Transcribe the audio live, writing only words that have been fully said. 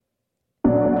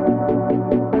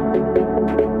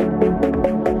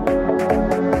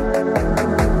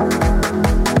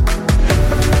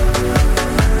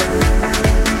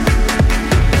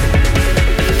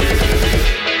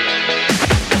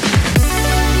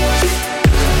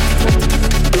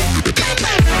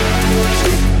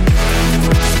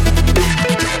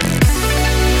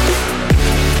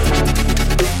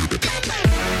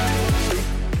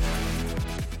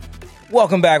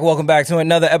Welcome back to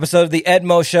another episode of the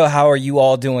Edmo Show. How are you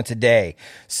all doing today?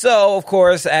 So, of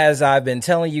course, as I've been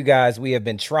telling you guys, we have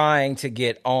been trying to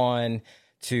get on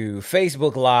to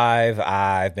Facebook Live.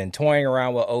 I've been toying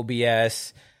around with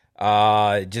OBS.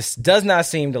 Just does not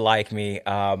seem to like me.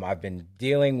 I've been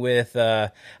dealing with,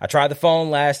 I tried the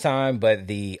phone last time, but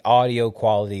the audio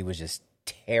quality was just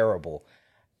terrible.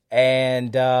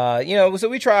 And, so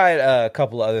we tried a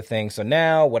couple of other things. So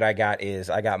now what I got is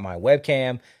I got my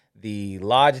webcam, the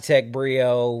Logitech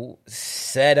Brio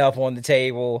set up on the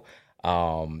table.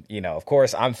 Of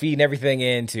course, I'm feeding everything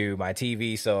into my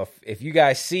TV. So if you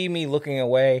guys see me looking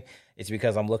away, it's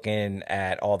because I'm looking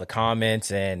at all the comments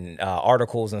and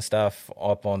articles and stuff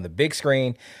up on the big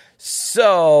screen.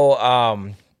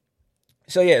 So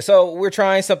we're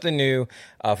trying something new.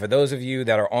 For those of you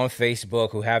that are on Facebook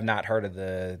who have not heard of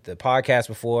the podcast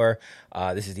before,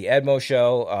 this is the Edmo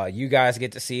Show. You guys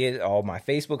get to see it, all my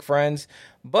Facebook friends.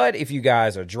 But if you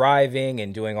guys are driving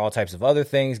and doing all types of other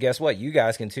things, guess what? You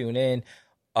guys can tune in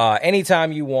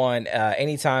anytime you want,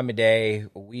 any time of day.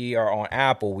 We are on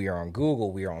Apple, we are on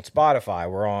Google, we are on Spotify,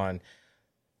 we're on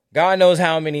God knows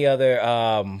how many other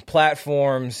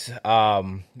platforms.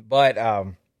 But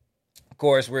of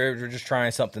course, we're just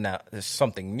trying something out,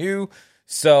 something new.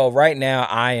 So right now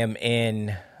I am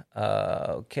in,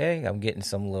 I'm getting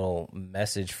some little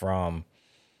message from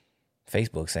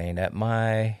Facebook saying that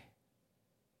my,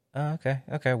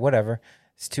 whatever.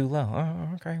 It's too low.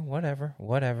 Oh, okay,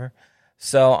 whatever.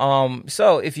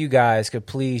 So if you guys could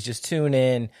please just tune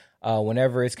in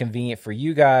whenever it's convenient for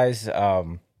you guys.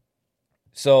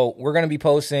 So we're going to be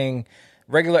posting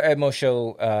regular Edmo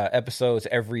Show episodes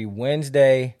every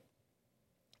Wednesday.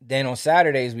 Then on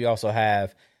Saturdays, we also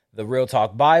have the Real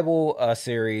Talk Bible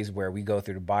series where we go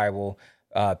through the Bible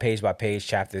page by page,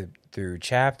 chapter through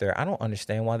chapter. I don't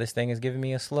understand why this thing is giving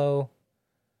me a slow.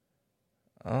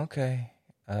 Okay.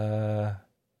 I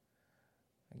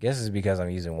guess it's because I'm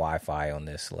using Wi-Fi on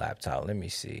this laptop. Let me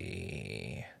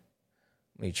see.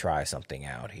 Let me try something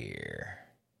out here.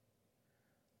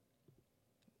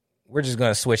 We're just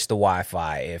going to switch the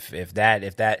Wi-Fi. If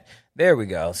that, there we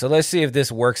go. So let's see if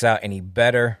this works out any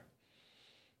better.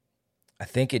 I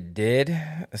think it did.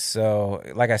 So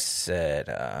like I said,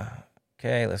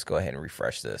 okay, let's go ahead and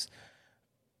refresh this.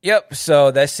 Yep.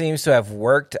 So that seems to have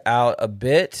worked out a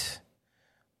bit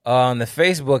on the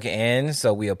Facebook end.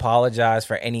 So we apologize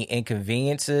for any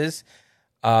inconveniences.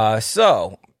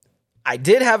 So I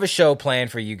did have a show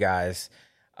planned for you guys.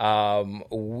 I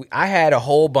had a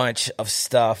whole bunch of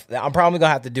stuff that I'm probably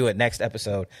gonna have to do it next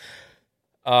episode.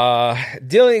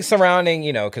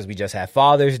 Surrounding, because we just had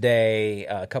Father's Day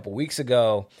a couple weeks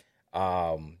ago.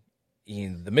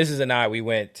 The missus and I, we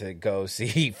went to go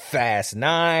see Fast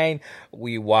 9.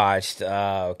 We watched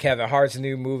Kevin Hart's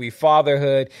new movie,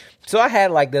 Fatherhood. So I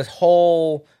had like this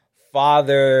whole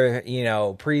father,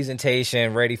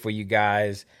 presentation ready for you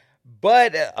guys.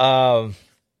 But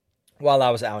while I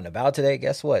was out and about today,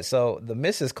 guess what? So the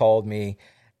missus called me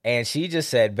and she just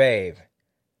said, babe,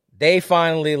 they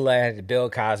finally let Bill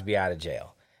Cosby out of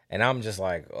jail. And I'm just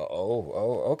like,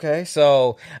 oh, okay.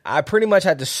 So I pretty much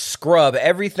had to scrub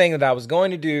everything that I was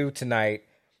going to do tonight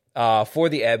for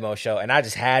the Edmo Show. And I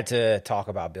just had to talk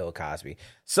about Bill Cosby.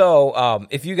 So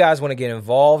if you guys want to get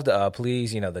involved,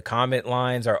 please, the comment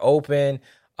lines are open.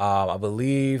 I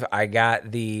believe I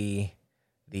got the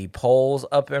polls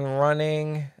up and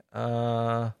running.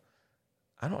 I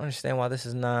don't understand why this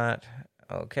is not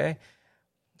okay.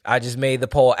 I just made the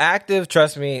poll active.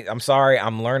 Trust me, I'm sorry.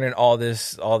 I'm learning all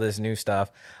this new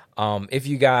stuff. If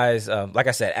you guys, like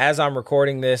I said, as I'm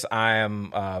recording this,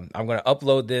 I'm going to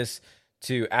upload this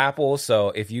to Apple. So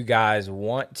if you guys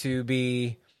want to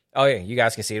be, you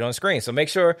guys can see it on screen. So make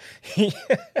sure,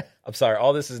 I'm sorry,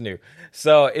 all this is new.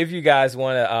 So if you guys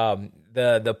want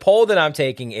to, the poll that I'm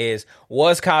taking is,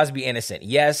 was Cosby innocent?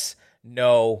 Yes,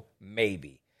 no,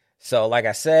 maybe. So, like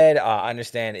I said, I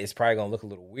understand it's probably gonna look a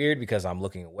little weird because I'm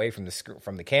looking away from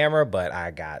the camera, but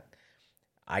I got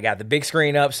the big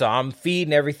screen up, so I'm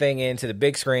feeding everything into the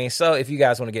big screen. So, if you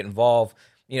guys want to get involved,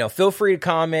 feel free to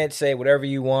comment, say whatever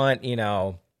you want,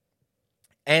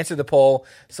 answer the poll.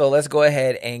 So, let's go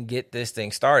ahead and get this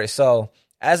thing started. So,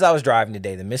 as I was driving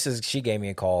today, the missus, she gave me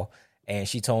a call and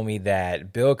she told me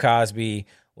that Bill Cosby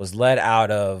was let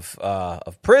out of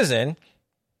prison.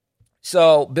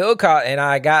 So Bill Cosby, and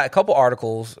I got a couple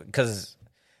articles because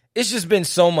it's just been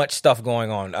so much stuff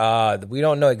going on. We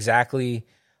don't know exactly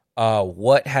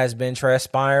what has been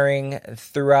transpiring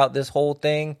throughout this whole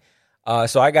thing.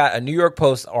 So I got a New York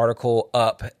Post article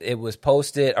up. It was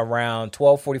posted around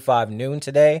 12:45 noon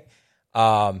today,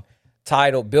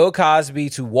 titled "Bill Cosby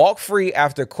to Walk Free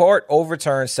After Court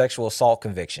Overturns Sexual Assault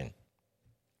Conviction."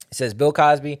 It says Bill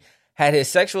Cosby had his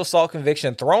sexual assault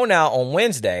conviction thrown out on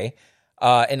Wednesday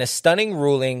in a stunning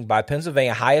ruling by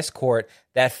Pennsylvania highest court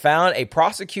that found a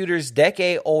prosecutor's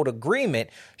decade-old agreement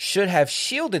should have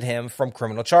shielded him from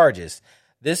criminal charges.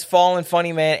 This fallen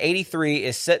funny man, 83,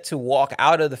 is set to walk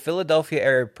out of the Philadelphia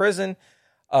area prison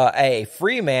a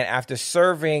free man after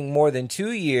serving more than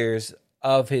 2 years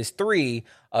of his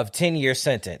 10-year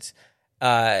sentence.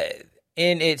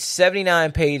 In its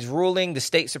 79-page ruling, the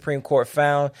state Supreme Court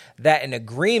found that an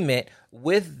agreement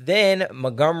with then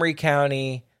Montgomery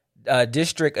County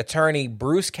District Attorney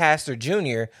Bruce Castor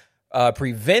Jr.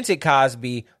 Prevented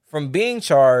Cosby from being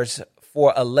charged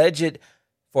for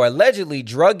allegedly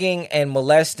drugging and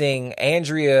molesting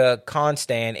Andrea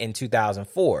Constant in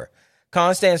 2004.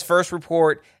 Constant's first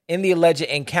report in the alleged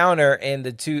encounter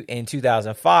in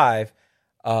 2005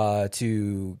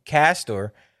 to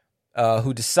Castor,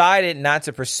 who decided not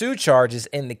to pursue charges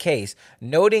in the case,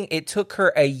 noting it took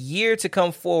her a year to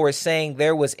come forward, saying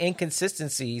there was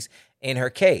inconsistencies in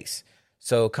her case.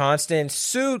 So Constant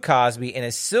sued Cosby in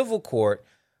a civil court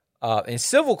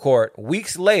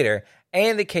weeks later,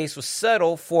 and the case was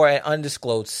settled for an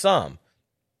undisclosed sum.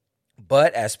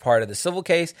 But as part of the civil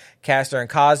case, Castor and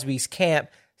Cosby's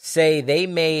camp say they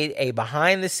made a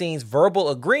behind-the-scenes verbal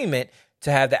agreement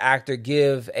to have the actor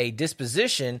give a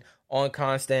disposition on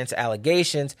Constant's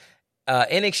allegations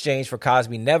in exchange for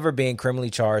Cosby never being criminally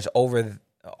charged over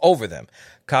them.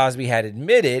 Cosby had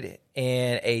admitted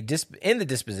in the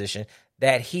disposition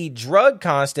that he drugged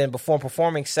Constant before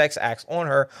performing sex acts on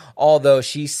her, although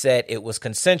he said it was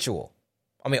consensual.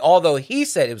 I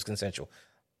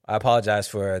apologize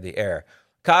for the error.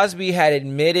 Cosby had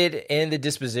admitted in the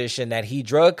disposition that he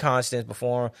drugged Constant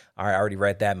before. All right, I already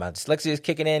read that. My dyslexia is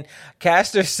kicking in.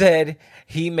 Castor said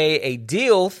he made a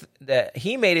deal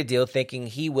thinking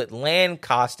he would land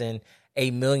Constant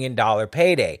 $1 million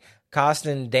payday.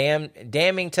 Constant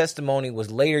damning testimony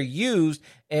was later used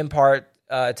in part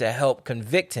to help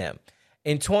convict him.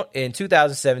 In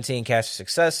 2017, Castor's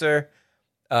successor,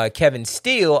 Kevin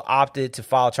Steele, opted to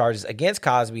file charges against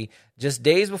Cosby just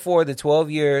days before the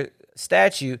 12-year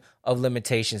statute of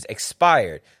limitations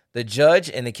expired. The judge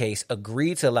in the case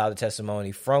agreed to allow the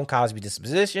testimony from Cosby's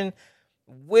disposition,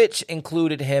 which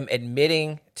included him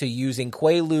admitting to using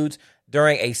Quaaludes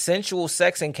during a sensual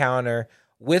sex encounter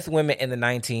with women in the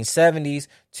 1970s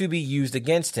to be used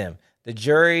against him. The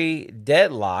jury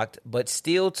deadlocked, but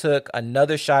Steele took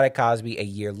another shot at Cosby a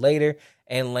year later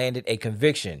and landed a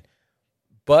conviction.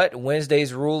 But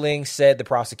Wednesday's ruling said the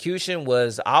prosecution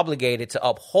was obligated to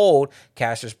uphold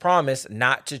Castor's promise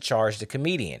not to charge the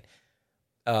comedian.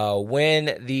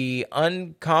 When the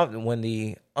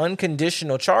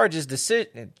unconditional charging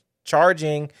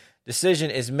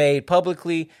decision is made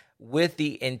publicly with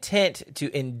the intent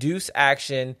to induce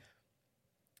action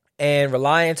and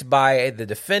reliance by the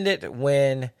defendant,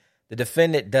 when the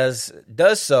defendant does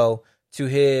so to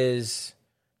his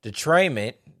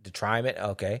detriment,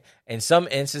 in some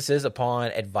instances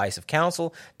upon advice of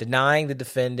counsel, denying the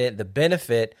defendant the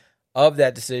benefit of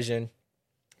that decision,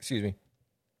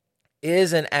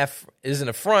 is an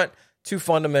affront to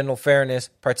fundamental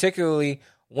fairness, particularly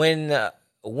when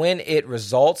it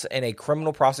results in a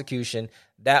criminal prosecution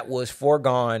that was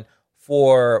foregone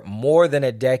for more than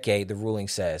a decade, the ruling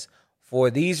says.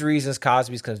 For these reasons,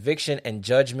 Cosby's conviction and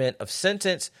judgment of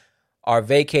sentence are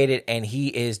vacated and he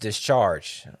is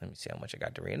discharged. Let me see how much I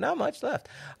got to read. Not much left.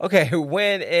 Okay,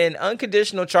 when an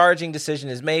unconditional charging decision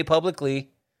is made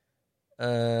publicly,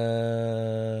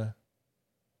 okay,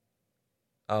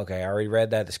 I already read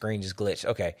that. The screen just glitched.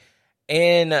 Okay.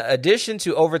 In addition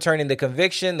to overturning the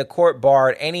conviction, the court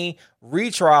barred any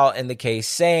retrial in the case,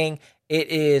 saying it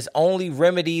is only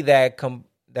remedy that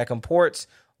comports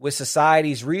with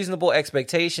society's reasonable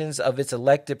expectations of its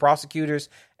elected prosecutors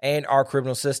and our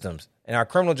criminal systems and our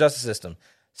criminal justice system.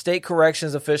 State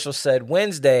corrections officials said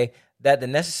Wednesday that the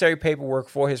necessary paperwork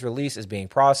for his release is being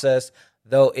processed,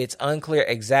 though it's unclear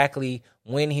exactly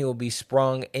when he will be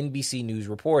sprung, NBC News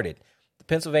reported. The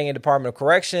Pennsylvania Department of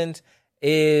Corrections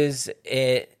is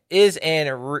in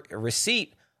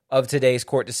receipt of today's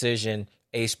court decision.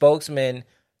 A spokesman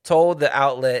told the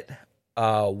outlet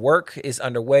work is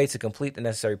underway to complete the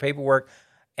necessary paperwork,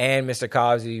 and Mr.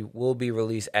 Cosby will be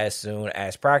released as soon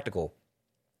as practical.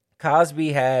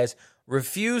 Cosby has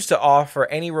refused to offer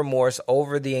any remorse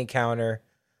over the encounter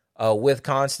with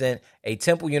Constant. A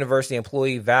Temple University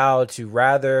employee vowed to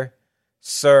rather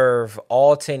serve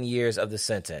all 10 years of the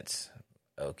sentence.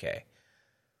 Okay.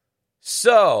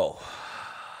 So,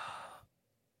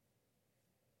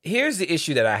 here's the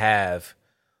issue that I have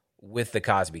with the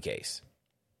Cosby case.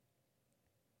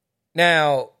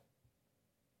 Now,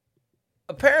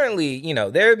 apparently,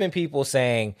 there have been people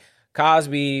saying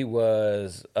Cosby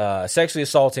was sexually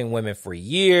assaulting women for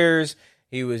years.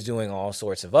 He was doing all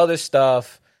sorts of other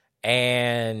stuff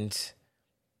and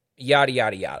yada,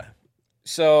 yada, yada.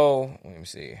 So, let me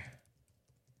see.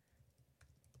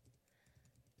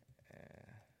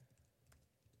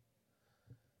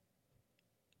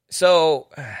 So,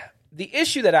 the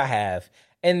issue that I have,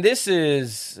 and this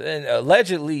is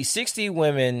allegedly 60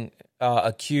 women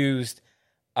accused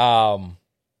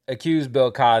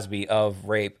Bill Cosby of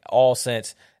rape all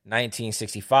since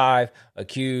 1965,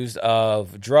 accused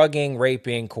of drugging,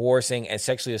 raping, coercing, and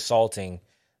sexually assaulting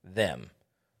them.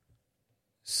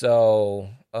 So,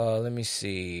 let me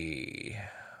see.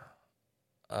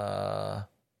 Okay.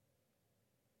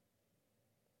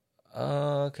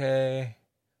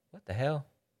 What the hell?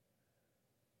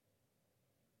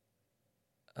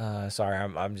 Sorry,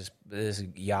 I'm just, this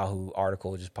Yahoo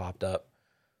article just popped up.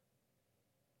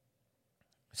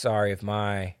 Sorry if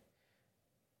my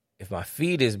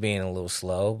feed is being a little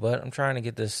slow, but I'm trying to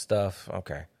get this stuff.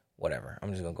 Okay, whatever.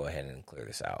 I'm just going to go ahead and clear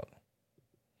this out.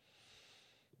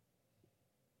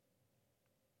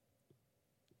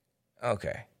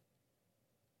 Okay.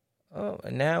 Oh,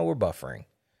 and now we're buffering.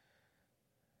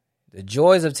 The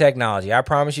joys of technology. I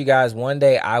promise you guys, one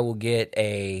day I will get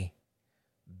a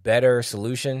better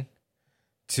solution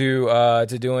to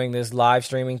doing this live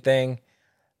streaming thing.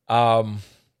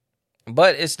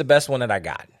 But it's the best one that I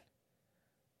got.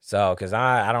 So, because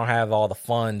I don't have all the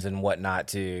funds and whatnot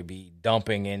to be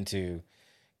dumping into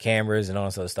cameras and all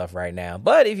this other stuff right now.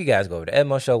 But if you guys go over to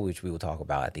Edmo Show, which we will talk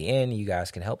about at the end, you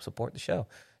guys can help support the show.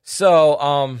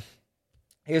 So,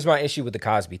 here's my issue with the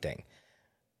Cosby thing.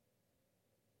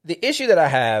 The issue that I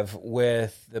have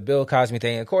with the Bill Cosby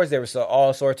thing, of course, there were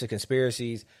all sorts of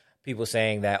conspiracies, people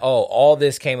saying that, all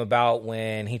this came about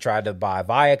when he tried to buy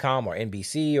Viacom or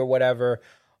NBC or whatever.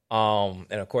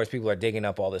 And of course, people are digging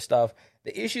up all this stuff.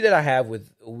 The issue that I have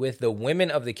with the women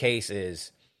of the case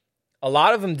is a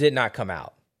lot of them did not come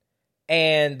out.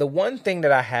 And the one thing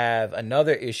that I have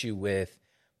another issue with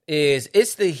is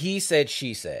it's the he said,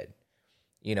 she said.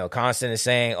 Constant is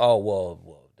saying,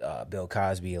 Bill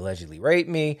Cosby allegedly raped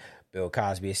me. Bill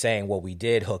Cosby is saying, we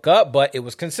did hook up, but it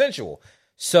was consensual.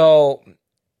 So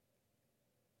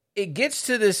it gets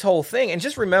to this whole thing. And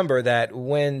just remember that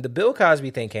when the Bill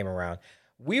Cosby thing came around,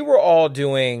 we were all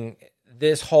doing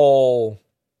this whole,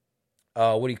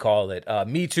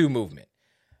 Me Too movement.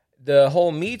 The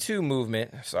whole Me Too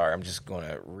movement, sorry, I'm just going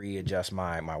to readjust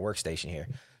my workstation here.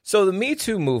 So the Me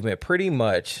Too movement pretty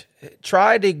much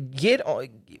tried to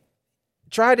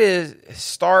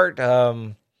start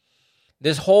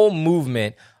this whole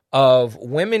movement of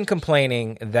women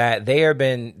complaining that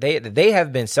they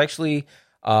have been sexually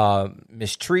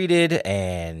mistreated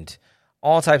and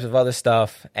all types of other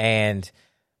stuff, and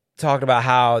talked about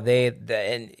how they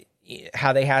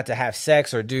had to have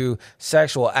sex or do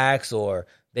sexual acts, or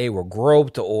they were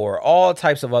groped, or all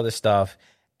types of other stuff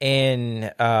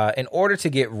in order to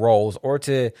get roles, or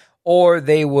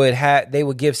they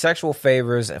would give sexual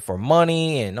favors for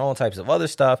money and all types of other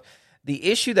stuff.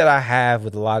 The issue that I have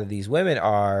with a lot of these women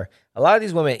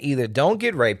either don't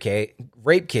get rape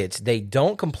kits, they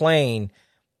don't complain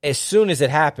as soon as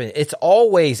it happens. It's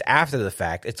always after the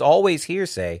fact. It's always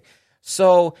hearsay.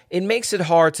 So it makes it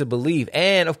hard to believe.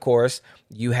 And of course,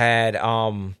 you had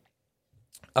what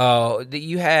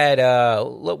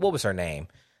was her name?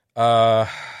 Let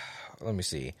me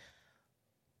see.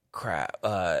 Crap.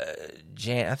 I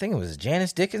think it was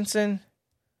Janice Dickinson.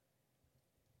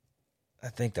 I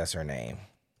think that's her name.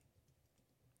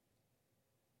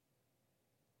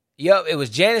 Yep, it was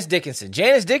Janice Dickinson.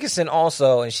 Janice Dickinson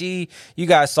also, and you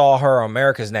guys saw her on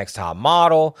America's Next Top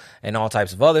Model and all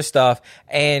types of other stuff.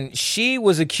 And she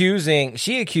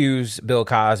accused Bill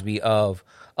Cosby of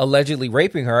allegedly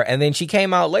raping her. And then she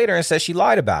came out later and said she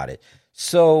lied about it.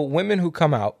 So women who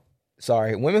come out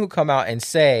and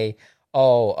say,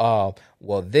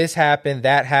 this happened,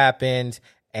 that happened,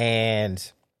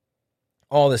 and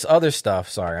all this other stuff.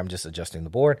 Sorry, I'm just adjusting the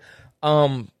board.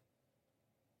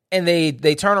 And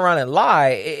they turn around and lie.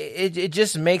 It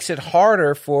just makes it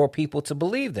harder for people to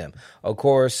believe them. Of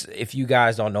course, if you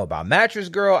guys don't know about Mattress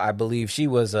Girl, I believe she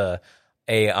was a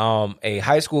a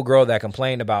high school girl that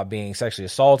complained about being sexually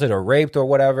assaulted or raped or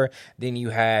whatever. Then you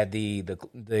had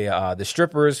the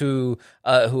strippers who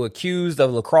accused the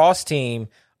lacrosse team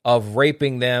of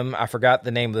raping them. I forgot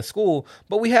the name of the school,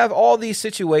 but we have all these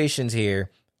situations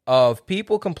here of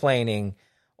people complaining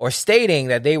or stating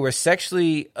that they were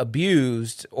sexually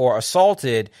abused or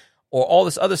assaulted or all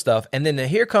this other stuff. And then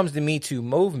here comes the Me Too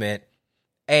movement,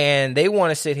 and they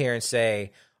want to sit here and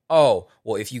say, oh,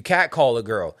 well, if you catcall a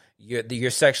girl,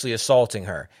 you're sexually assaulting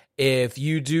her. If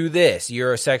you do this,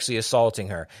 you're sexually assaulting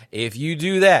her. If you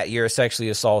do that, you're sexually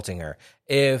assaulting her.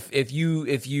 If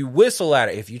you whistle at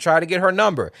her, if you try to get her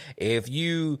number, if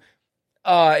you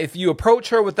approach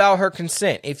her without her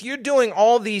consent, if you're doing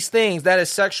all these things, that is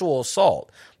sexual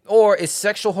assault or it's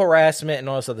sexual harassment and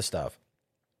all this other stuff.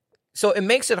 So it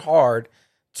makes it hard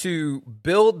to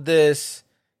build this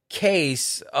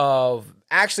case of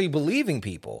actually believing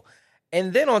people.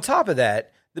 And then on top of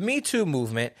that, the Me Too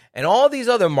movement and all these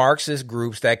other Marxist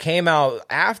groups that came out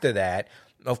after that,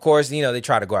 of course, they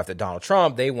tried to go after Donald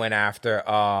Trump. They went after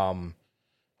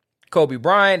Kobe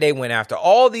Bryant. They went after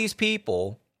all these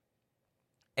people.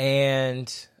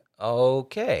 And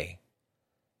okay.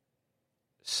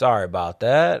 Sorry about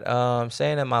that.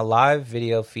 Saying that my live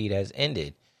video feed has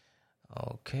ended.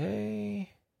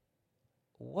 Okay.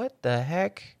 What the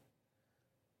heck?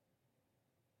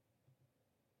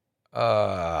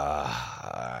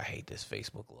 I hate this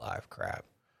Facebook Live crap.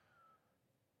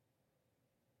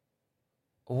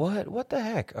 What the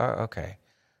heck? Okay.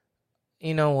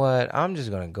 You know what? I'm just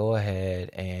going to go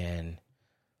ahead and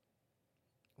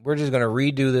we're just going to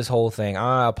redo this whole thing.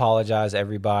 I apologize,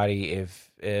 everybody. If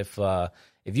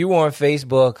you were on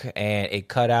Facebook and it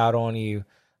cut out on you,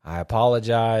 I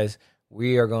apologize.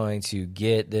 We are going to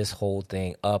get this whole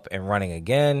thing up and running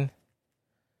again.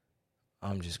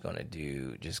 I'm just going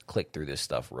to just click through this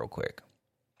stuff real quick.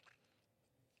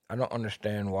 I don't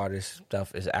understand why this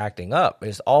stuff is acting up.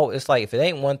 It's like if it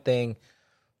ain't one thing,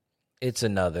 it's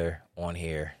another on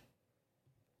here.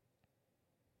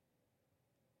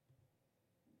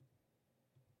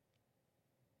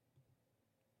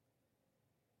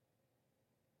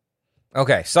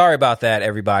 Okay, sorry about that,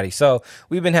 everybody. So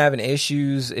we've been having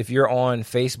issues. If you're on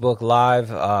Facebook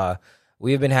Live,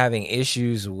 we've been having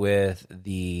issues with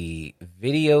the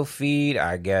video feed.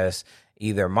 I guess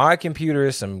either my computer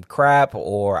is some crap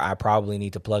or I probably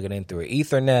need to plug it in through an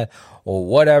Ethernet or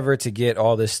whatever to get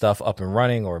all this stuff up and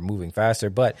running or moving faster.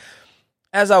 But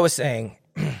as I was saying,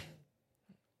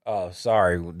 oh,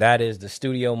 sorry, that is the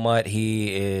studio mutt.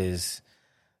 He is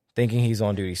thinking he's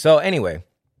on duty. So anyway,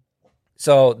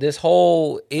 so this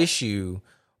whole issue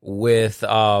with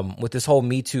this whole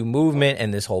Me Too movement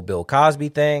and this whole Bill Cosby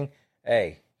thing,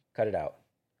 hey, cut it out,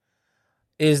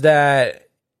 is that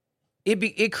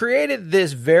it created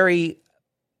this very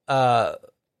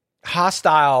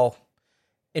hostile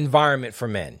environment for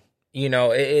men.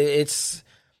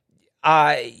 And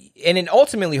it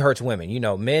ultimately hurts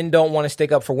women. Men don't want to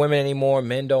stick up for women anymore.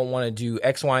 Men don't want to do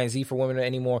X, Y, and Z for women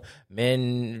anymore.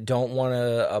 Men don't want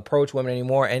to approach women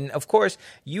anymore. And of course,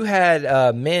 you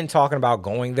had men talking about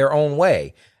going their own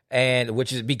way, and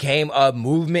became a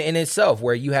movement in itself,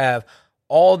 where you have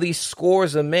all these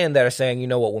scores of men that are saying,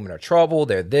 women are trouble.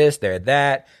 They're this, they're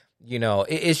that.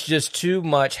 It's just too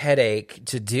much headache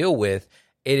to deal with.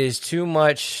 It is too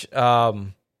much.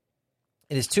 It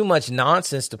is too much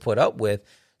nonsense to put up with.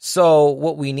 So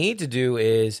what we need to do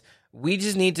is we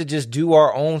just need to just do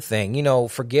our own thing.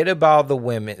 Forget about the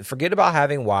women, forget about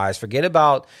having wives, forget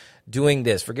about doing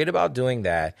this, forget about doing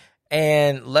that.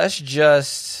 And let's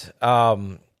just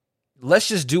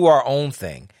do our own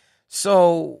thing.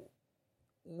 So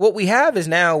what we have is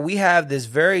now we have this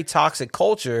very toxic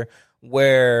culture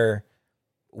where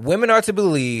women are to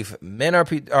believe, men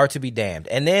are to be damned.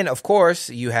 And then, of course,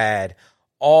 you had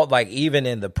even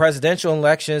in the presidential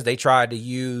elections, they tried to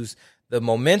use the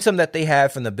momentum that they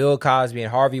had from the Bill Cosby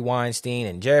and Harvey Weinstein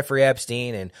and Jeffrey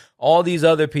Epstein and all these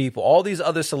other people, all these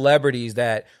other celebrities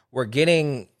that were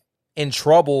getting in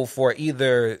trouble for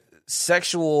either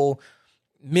sexual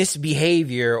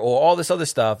misbehavior or all this other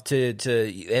stuff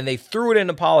and they threw it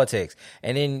into politics.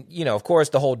 And then, of course,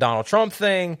 the whole Donald Trump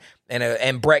thing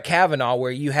and Brett Kavanaugh,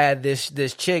 where you had this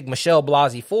chick, Michelle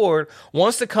Blasey Ford,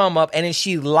 wants to come up and then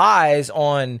she lies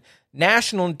on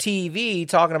national TV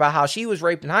talking about how she was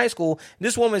raped in high school.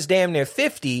 This woman's damn near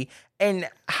 50. And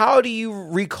how do you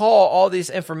recall all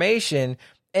this information?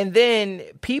 And then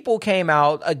people came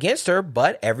out against her,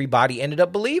 but everybody ended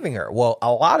up believing her. Well,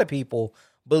 a lot of people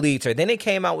believed her. Then it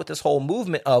came out with this whole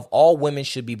movement of all women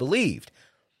should be believed.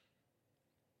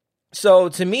 So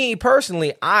to me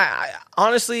personally, I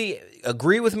honestly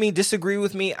agree with me, disagree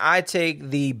with me. I take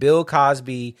the Bill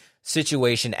Cosby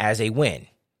situation as a win.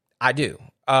 I do.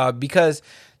 Because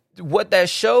what that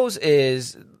shows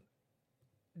is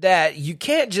that you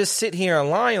can't just sit here and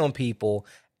lie on people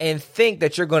and think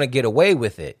that you're going to get away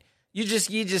with it. You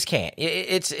just can't.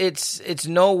 It's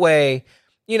no way,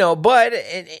 but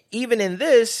even in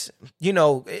this,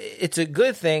 it's a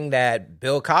good thing that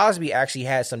Bill Cosby actually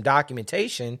had some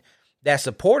documentation that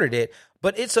supported it,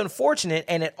 but it's unfortunate,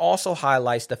 and it also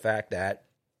highlights the fact that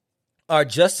our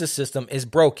justice system is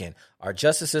broken. Our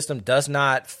justice system does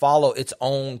not follow its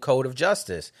own code of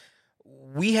justice.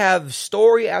 We have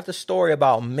story after story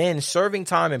about men serving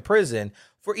time in prison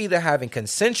for either having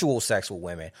consensual sex with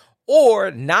women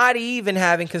or not even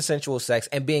having consensual sex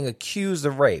and being accused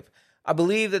of rape. I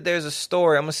believe that there's a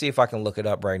story. I'm going to see if I can look it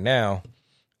up right now.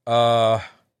 Let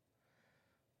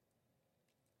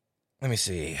me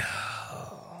see.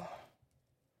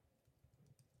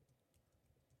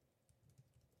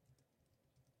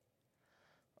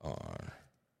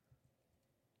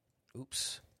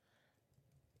 Oops.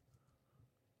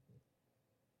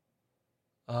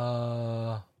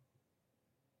 Let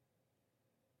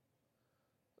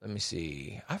me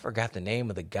see. I forgot the name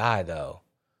of the guy though.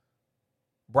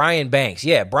 Brian Banks.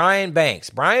 Yeah, Brian Banks.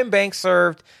 Brian Banks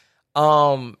served.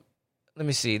 Let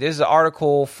me see. There's an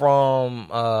article from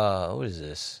what is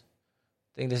this?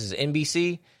 I think this is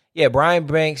NBC. Yeah, Brian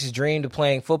Banks dreamed of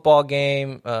playing football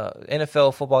game,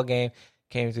 NFL football game,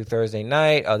 came through Thursday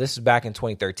night. This is back in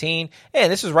 2013.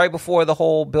 And this was right before the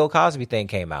whole Bill Cosby thing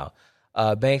came out.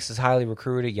 Banks is highly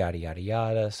recruited, yada, yada,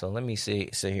 yada. So let me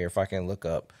sit here if I can look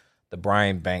up the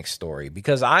Brian Banks story,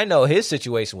 because I know his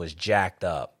situation was jacked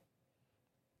up.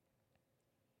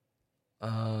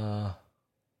 I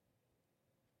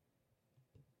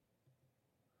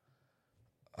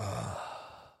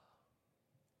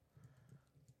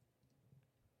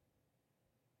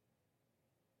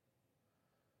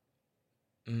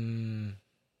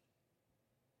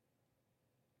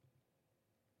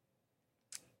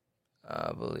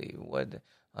believe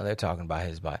they're talking about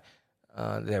his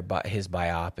his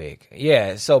biopic.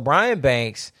 Yeah, so Brian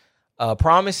Banks,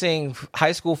 promising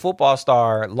high school football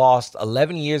star, lost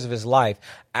 11 years of his life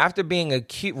after being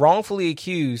wrongfully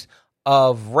accused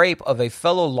of rape of a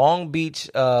fellow Long Beach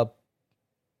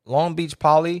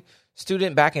Poly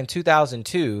student back in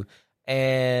 2002,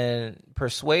 and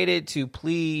persuaded to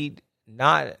plead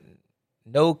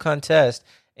no contest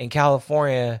in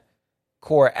California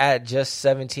court at just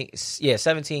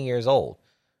 17 years old.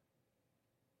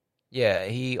 Yeah,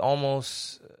 he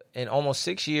almost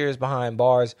 6 years behind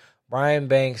bars. Brian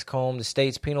Banks combed the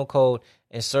state's penal code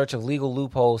in search of legal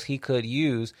loopholes he could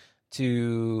use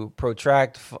to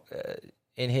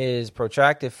in his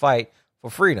protracted fight for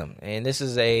freedom. And this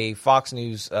is a Fox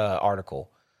News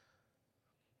article.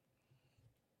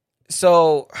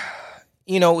 So,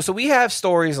 so we have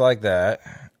stories like that.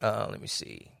 Let me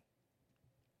see.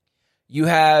 You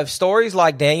have stories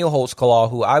like Daniel Holtzclaw,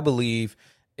 who I believe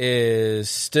is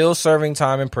still serving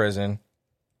time in prison.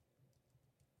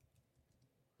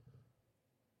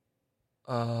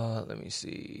 Let me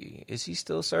see. Is he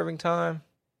still serving time?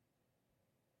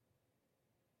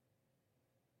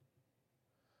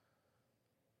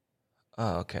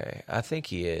 Oh, okay. I think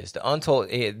he is.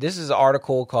 This is an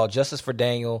article called Justice for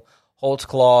Daniel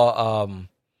Holtzclaw.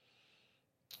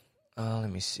 Let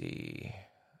me see.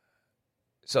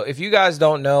 So if you guys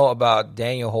don't know about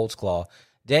Daniel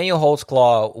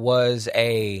Holtzclaw was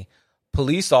a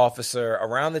police officer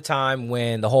around the time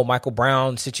when the whole Michael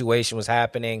Brown situation was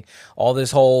happening, all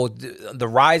this the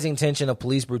rising tension of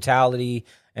police brutality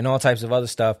and all types of other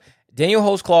stuff. Daniel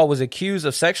Holtzclaw was accused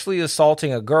of sexually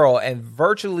assaulting a girl, and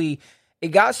virtually it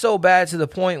got so bad to the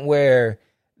point where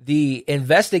the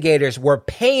investigators were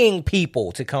paying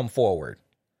people to come forward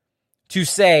to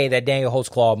say that Daniel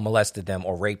Holtzclaw molested them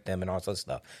or raped them and all sorts of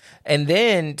stuff. And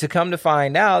then to come to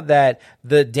find out that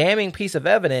the damning piece of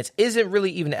evidence isn't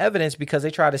really even evidence, because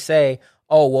they try to say,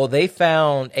 oh, well, they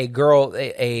found a girl,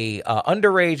 a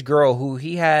underage girl who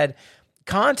he had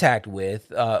contact with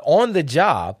on the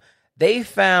job. They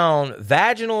found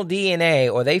vaginal DNA,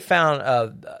 or they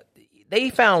found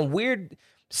weird,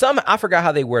 I forgot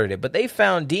how they worded it, but they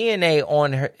found DNA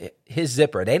on his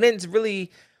zipper. They didn't really...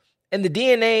 And the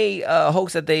DNA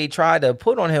hoax that they tried to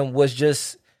put on him was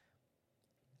just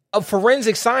a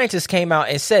forensic scientist came out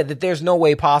and said that there's no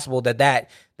way possible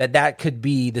that could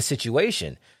be the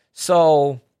situation.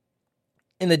 So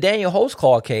in the Daniel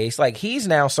Holtzclaw case, like, he's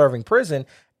now serving prison,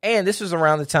 and this was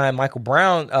around the time Michael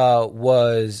Brown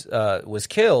was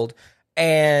killed,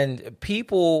 and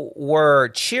people were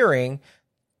cheering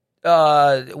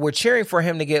were cheering for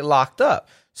him to get locked up.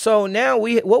 So now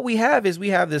what we have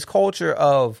this culture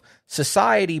of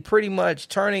society pretty much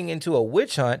turning into a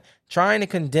witch hunt, trying to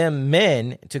condemn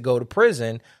men to go to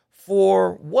prison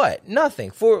for what?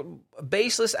 Nothing. For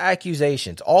baseless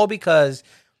accusations. All because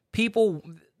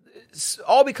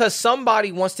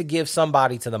somebody wants to give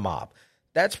somebody to the mob.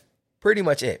 That's pretty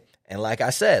much it. And like I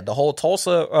said, the whole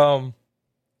Tulsa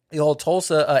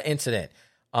incident,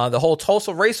 the whole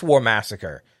Tulsa race war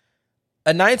massacre.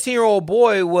 A 19-year-old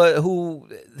boy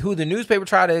who the newspaper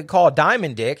tried to call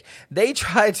Diamond Dick. They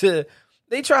tried to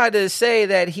say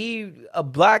that a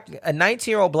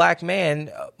 19-year-old black man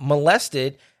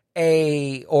molested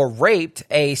or raped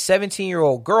a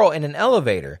 17-year-old girl in an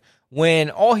elevator when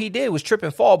all he did was trip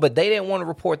and fall, but they didn't want to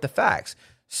report the facts.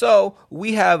 So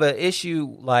we have an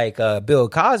issue like Bill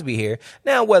Cosby here.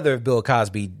 Now, whether Bill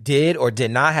Cosby did or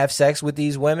did not have sex with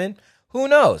these women, who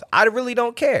knows? I really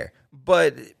don't care.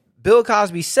 But Bill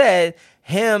Cosby said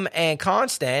him and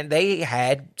Constant, they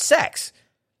had sex.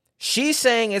 She's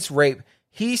saying it's rape.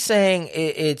 He's saying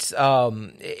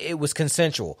it was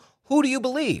consensual. Who do you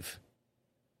believe?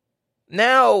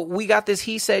 Now we got this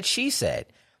he said, she said.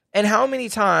 And how many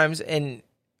times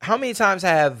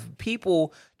have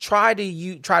people tried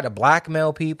to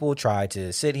blackmail people, try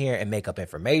to sit here and make up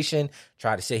information,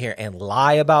 try to sit here and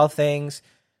lie about things?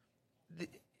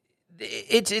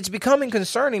 It's becoming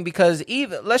concerning because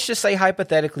even, let's just say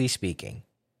hypothetically speaking,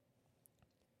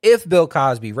 if Bill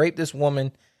Cosby raped this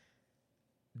woman,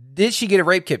 did she get a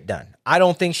rape kit done? I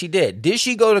don't think she did. Did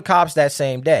she go to cops that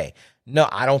same day? No,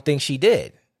 I don't think she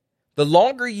did. The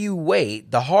longer you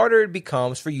wait, the harder it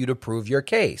becomes for you to prove your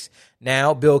case.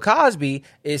 Now, Bill Cosby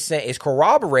is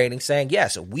corroborating, saying,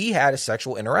 yes, we had a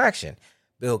sexual interaction.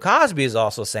 Bill Cosby is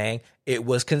also saying it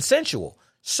was consensual.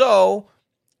 So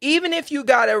even if you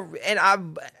got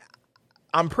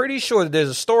I'm pretty sure that there's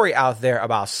a story out there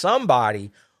about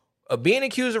somebody being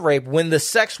accused of rape when the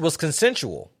sex was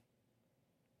consensual.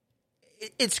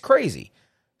 It's crazy.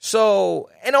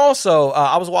 So, and also,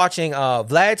 I was watching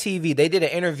Vlad TV. They did an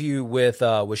interview with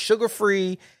Sugar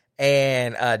Free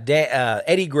and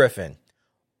Eddie Griffin.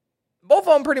 Both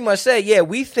of them pretty much said, yeah,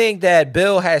 we think that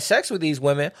Bill had sex with these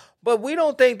women, but we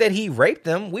don't think that he raped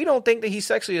them. We don't think that he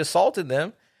sexually assaulted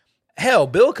them. Hell,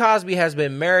 Bill Cosby has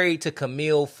been married to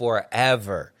Camille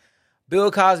forever.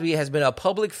 Bill Cosby has been a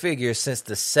public figure since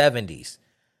the 70s.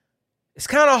 It's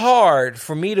kind of hard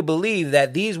for me to believe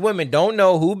that these women don't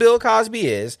know who Bill Cosby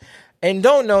is and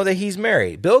don't know that he's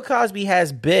married. Bill Cosby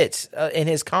has bits in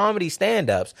his comedy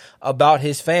stand-ups about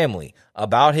his family,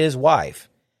 about his wife.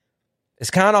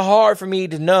 It's kind of hard for me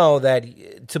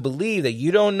to believe that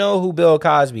you don't know who Bill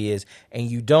Cosby is and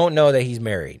you don't know that he's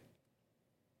married.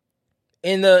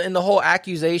 In the whole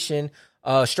accusation,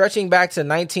 stretching back to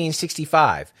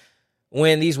 1965,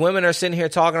 when these women are sitting here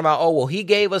talking about, oh, well, he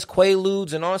gave us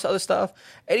Quaaludes and all this other stuff.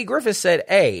 Eddie Griffin said,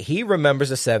 hey, he remembers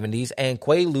the 70s and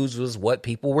Quaaludes was what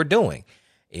people were doing.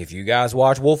 If you guys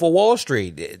watch Wolf of Wall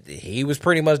Street, he was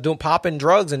pretty much popping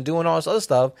drugs and doing all this other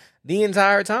stuff the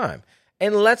entire time.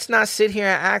 And let's not sit here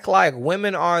and act like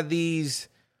women are these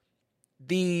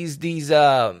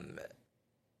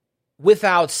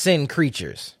without sin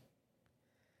creatures.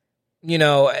 You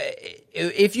know,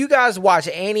 if you guys watch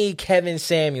any Kevin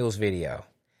Samuels video,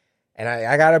 and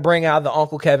I got to bring out the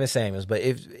Uncle Kevin Samuels, but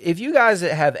if you guys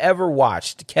have ever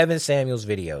watched Kevin Samuels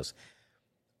videos,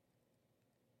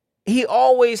 he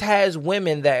always has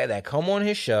women that come on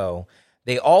his show.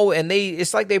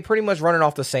 It's like they pretty much running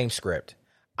off the same script.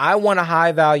 I want a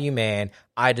high value man.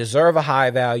 I deserve a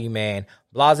high value man.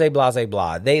 Blase, blase,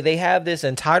 blah. They have this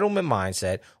entitlement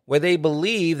mindset where they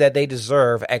believe that they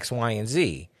deserve X, Y, and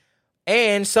Z.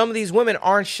 And some of these women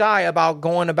aren't shy about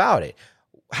going about it.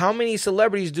 How many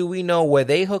celebrities do we know where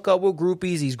they hook up with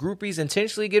groupies? These groupies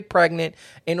intentionally get pregnant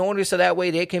in order so that way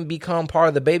they can become part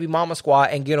of the baby mama squad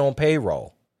and get on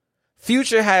payroll.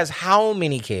 Future has how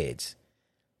many kids?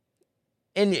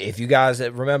 And if you guys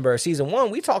remember season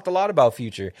 1, we talked a lot about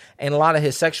Future and a lot of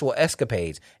his sexual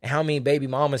escapades and how many baby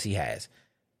mamas he has.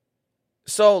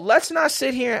 So let's not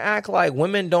sit here and act like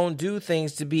women don't do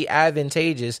things to be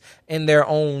advantageous in their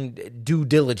own due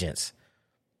diligence.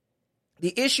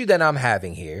 The issue that I'm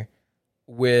having here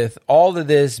with all of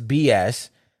this BS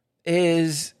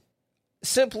is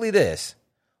simply this.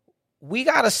 We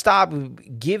got to stop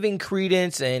giving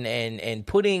credence and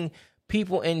putting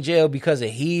people in jail because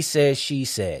of he said, she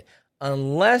said.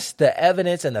 Unless the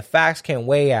evidence and the facts can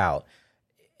weigh out.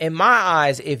 In my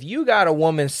eyes, if you got a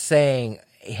woman saying,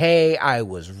 hey, I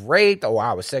was raped or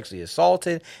I was sexually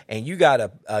assaulted, and you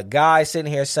got a guy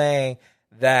sitting here saying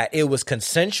that it was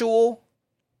consensual,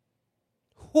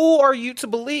 who are you to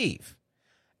believe?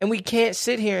 And we can't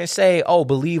sit here and say, oh,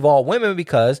 believe all women,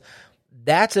 because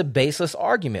that's a baseless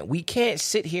argument. We can't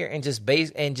sit here and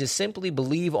just simply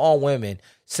believe all women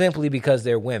simply because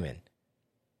they're women.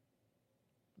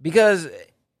 Because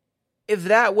if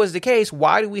that was the case,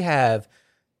 why do we have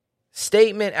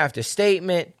statement after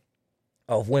statement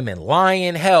of women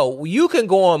lying? Hell, you can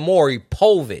go on Maury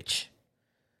Povich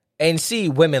and see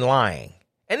women lying.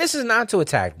 And this is not to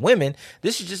attack women.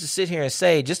 This is just to sit here and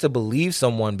say, just to believe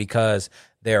someone because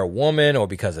they're a woman or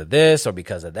because of this or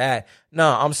because of that. No,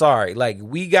 I'm sorry. Like,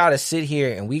 we got to sit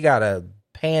here and we got to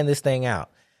pan this thing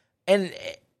out. And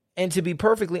to be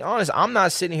perfectly honest, I'm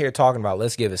not sitting here talking about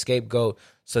let's give a scapegoat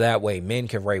so that way men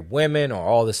can rape women or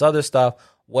all this other stuff.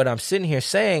 What I'm sitting here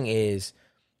saying is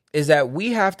that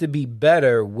we have to be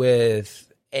better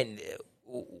with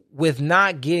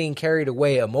not getting carried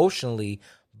away emotionally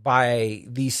by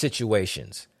these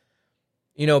situations.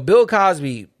 You know, Bill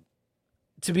Cosby,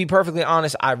 to be perfectly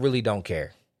honest, I really don't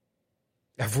care.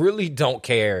 I really don't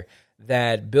care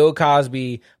that Bill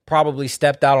Cosby probably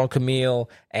stepped out on Camille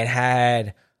and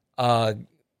had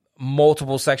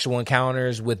multiple sexual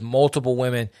encounters with multiple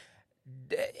women.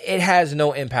 It has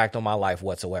no impact on my life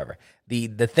whatsoever. The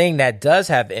thing that does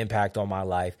have impact on my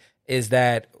life is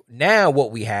that now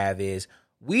what we have is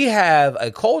we have a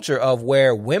culture of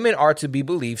where women are to be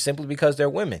believed simply because they're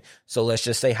women. So let's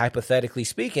just say, hypothetically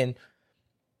speaking,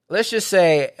 let's just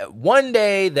say one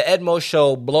day the Edmo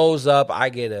show blows up. I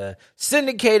get a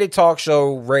syndicated talk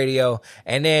show radio,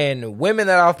 and then women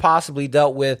that I've possibly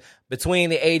dealt with between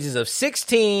the ages of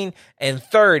 16 and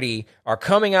 30 are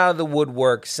coming out of the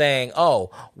woodwork saying,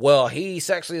 oh, well, he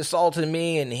sexually assaulted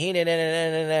me and he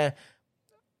did.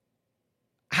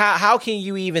 How can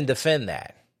you even defend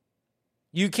that?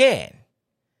 You can.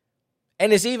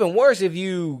 And it's even worse if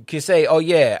you can say, oh,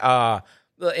 yeah,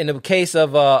 in the case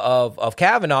of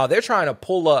Kavanaugh, they're trying to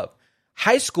pull up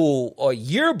high school or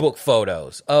yearbook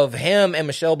photos of him and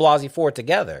Michelle Blasey Ford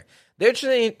together. They're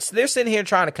sitting here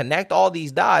trying to connect all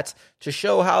these dots to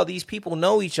show how these people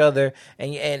know each other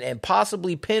and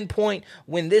possibly pinpoint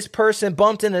when this person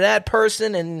bumped into that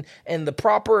person and the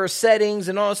proper settings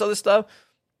and all this other stuff.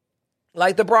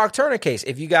 Like the Brock Turner case.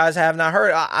 If you guys have not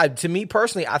heard, to me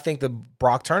personally, I think the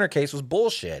Brock Turner case was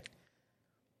bullshit.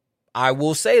 I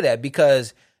will say that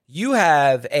because you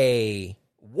have a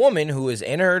woman who is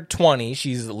in her 20s.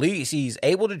 She's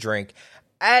able to drink.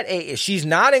 She's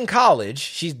not in college.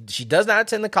 She does not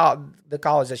attend the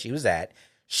college that she was at.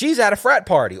 She's at a frat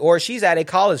party or she's at a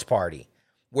college party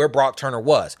where Brock Turner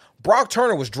was. Brock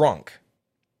Turner was drunk.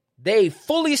 They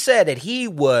fully said that he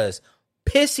was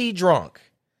pissy drunk.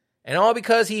 And all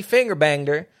because he finger banged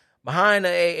her behind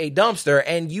a dumpster.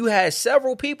 And you had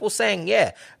several people saying,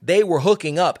 yeah, they were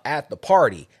hooking up at the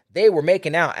party. They were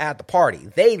making out at the party.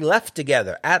 They left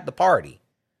together at the party.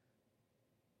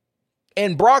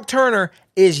 And Brock Turner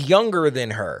is younger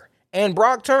than her. And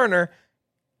Brock Turner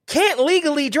can't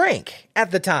legally drink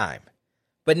at the time.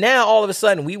 But now all of a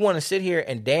sudden we want to sit here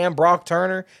and damn Brock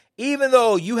Turner, even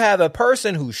though you have a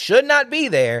person who should not be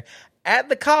there at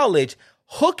the college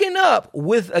hooking up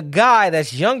with a guy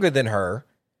that's younger than her.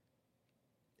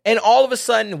 And all of a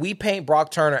sudden we paint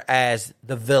Brock Turner as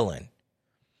the villain.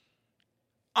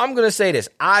 I'm going to say this.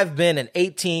 I've been an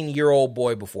 18-year-old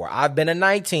boy before. I've been a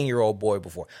 19-year-old boy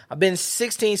before. I've been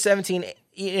 16, 17,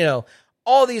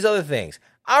 all these other things.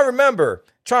 I remember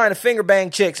trying to finger bang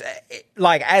chicks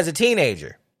like as a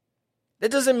teenager.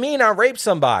 That doesn't mean I raped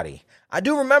somebody. I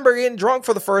do remember getting drunk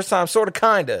for the first time, sort of,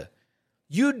 kind of.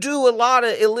 You do a lot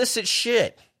of illicit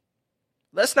shit.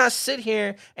 Let's not sit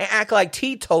here and act like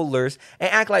teetotalers and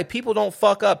act like people don't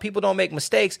fuck up, people don't make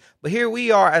mistakes. But here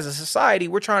we are as a society,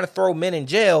 we're trying to throw men in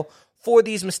jail for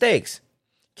these mistakes.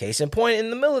 Case in point,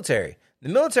 in the military. The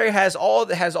military has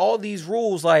all these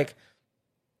rules like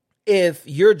if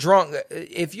you're drunk,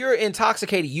 if you're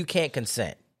intoxicated, you can't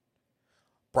consent.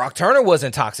 Brock Turner was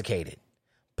intoxicated.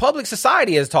 Public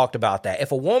society has talked about that.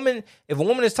 If a woman is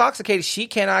intoxicated, she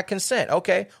cannot consent.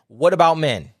 Okay, what about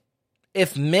men?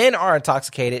 If men are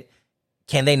intoxicated,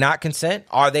 can they not consent?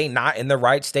 Are they not in the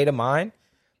right state of mind?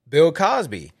 Bill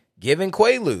Cosby giving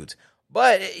quaaludes.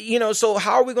 But, so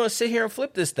how are we going to sit here and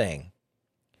flip this thing?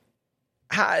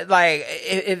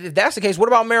 If that's the case, what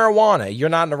about marijuana? You're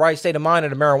not in the right state of mind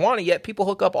of the marijuana, yet people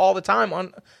hook up all the time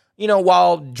on,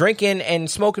 while drinking and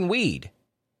smoking weed.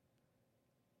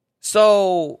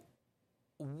 So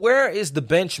where is the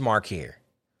benchmark here?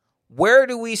 Where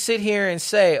do we sit here and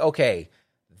say, okay,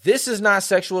 this is not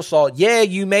sexual assault. Yeah,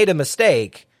 you made a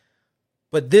mistake,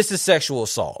 but this is sexual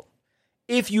assault.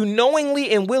 If you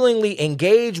knowingly and willingly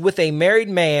engage with a married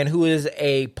man who is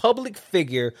a public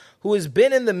figure, who has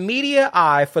been in the media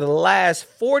eye for the last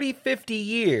 40, 50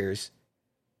 years,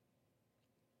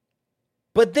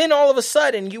 but then all of a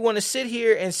sudden you want to sit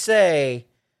here and say,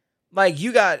 like,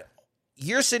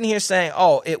 you're sitting here saying,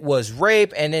 oh, it was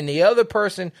rape. And then the other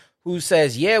person who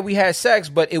says, yeah, we had sex,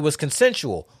 but it was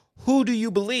consensual. Who do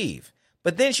you believe?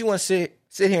 But then she wants to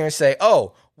sit here and say,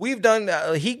 oh, we've done,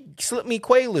 he slipped me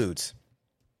Quaaludes.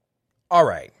 All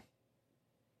right.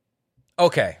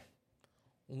 Okay.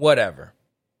 Whatever.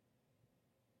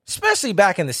 Especially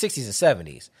back in the 60s and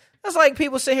 70s. That's like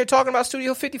people sitting here talking about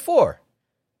Studio 54.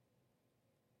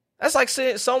 That's like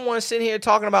someone sitting here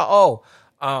talking about,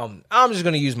 I'm just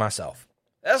going to use myself.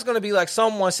 That's going to be like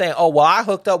someone saying, oh, well, I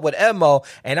hooked up with Emo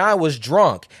and I was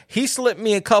drunk. He slipped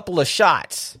me a couple of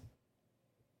shots.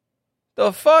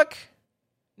 The fuck?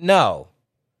 No.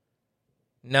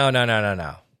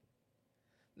 No.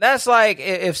 That's like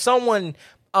if someone,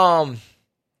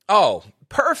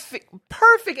 perfect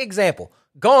example.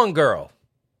 Gone Girl.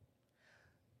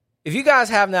 If you guys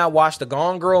have not watched the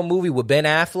Gone Girl movie with Ben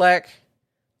Affleck,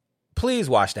 please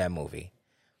watch that movie.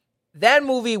 That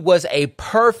movie was a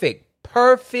perfect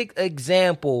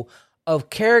example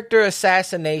of character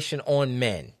assassination on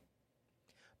men.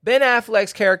 Ben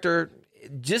Affleck's character,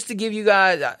 just to give you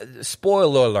guys,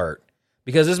 spoiler alert,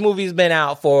 because this movie's been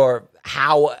out for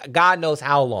God knows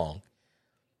how long.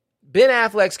 Ben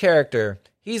Affleck's character,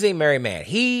 he's a married man.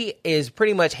 He is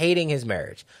pretty much hating his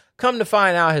marriage. Come to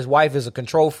find out, his wife is a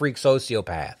control freak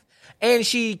sociopath, and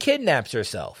she kidnaps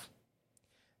herself.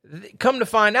 Come to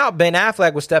find out, Ben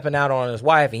Affleck was stepping out on his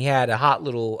wife, and he had a hot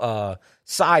little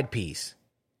side piece.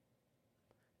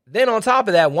 Then on top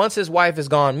of that, once his wife has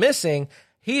gone missing,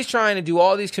 he's trying to do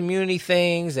all these community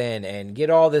things and get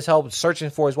all this help searching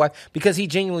for his wife because he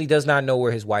genuinely does not know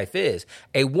where his wife is.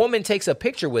 A woman takes a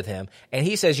picture with him, and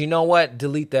he says, you know what?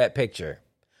 Delete that picture.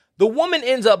 The woman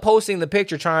ends up posting the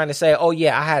picture trying to say, oh,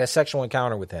 yeah, I had a sexual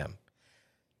encounter with him.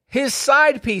 His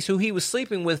side piece, who he was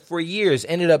sleeping with for years,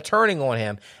 ended up turning on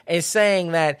him and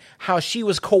saying that how she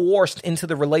was coerced into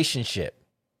the relationship.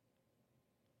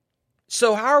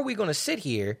 So how are we going to sit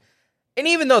here? And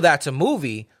even though that's a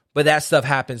movie, but that stuff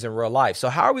happens in real life. So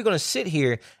how are we going to sit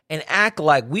here and act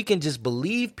like we can just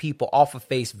believe people off of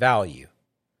face value?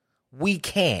 We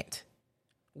can't.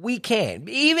 We can't.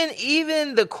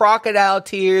 Even the crocodile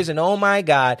tears and oh my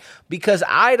God, because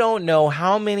I don't know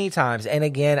how many times, and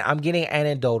again, I'm getting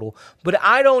anecdotal, but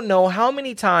I don't know how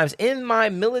many times in my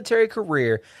military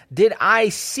career did I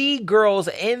see girls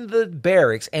in the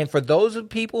barracks, and for those of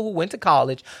people who went to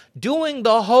college, doing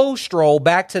the whole stroll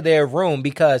back to their room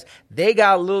because they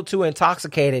got a little too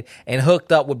intoxicated and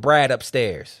hooked up with Brad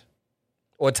upstairs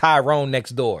or Tyrone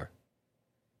next door.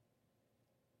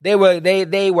 They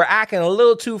were acting a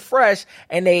little too fresh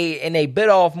and they bit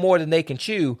off more than they can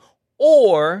chew,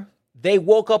 or they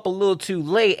woke up a little too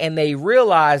late and they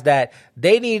realized that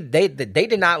they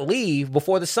did not leave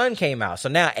before the sun came out. So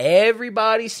now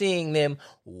everybody's seeing them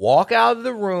walk out of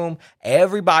the room.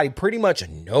 Everybody pretty much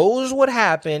knows what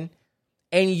happened,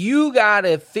 and you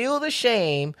gotta feel the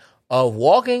shame of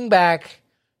walking back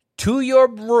to your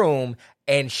room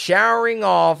and showering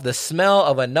off the smell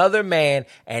of another man,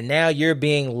 and now you're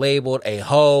being labeled a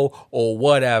hoe or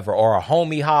whatever, or a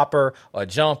homie hopper, or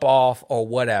jump off, or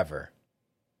whatever.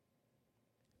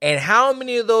 And how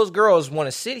many of those girls want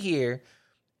to sit here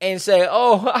and say,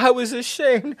 oh, I was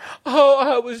ashamed, oh,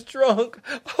 I was drunk,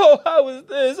 oh, I was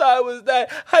this, I was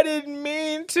that, I didn't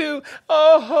mean to,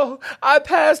 oh, I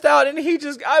passed out, and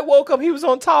I woke up, he was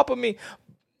on top of me.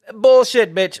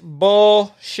 Bullshit, bitch,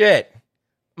 bullshit.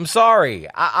 I'm sorry.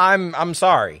 I'm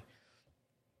sorry.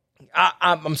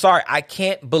 I'm sorry. I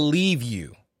can't believe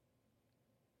you.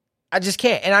 I just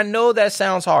can't. And I know that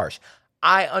sounds harsh.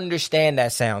 I understand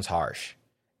that sounds harsh.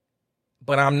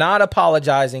 But I'm not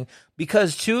apologizing,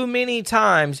 because too many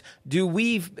times do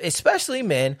we, especially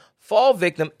men, fall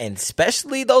victim, and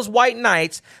especially those white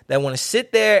knights that want to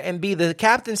sit there and be the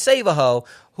Captain Save-A-Ho,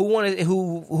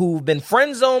 who've been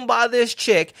friend zoned by this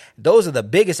chick. Those are the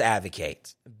biggest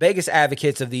advocates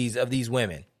of these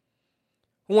women,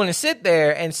 who want to sit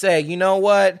there and say, you know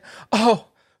what? Oh,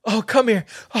 come here.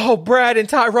 Oh, Brad and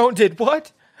Tyrone did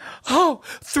what? Oh,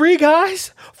 3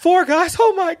 guys, 4 guys.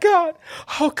 Oh my God.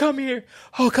 Oh, come here.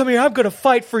 Oh, come here. I'm going to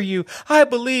fight for you. I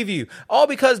believe you. All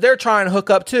because they're trying to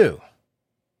hook up too.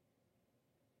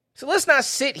 So let's not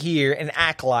sit here and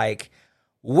act like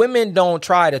women don't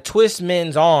try to twist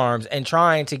men's arms and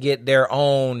trying to get their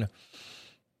own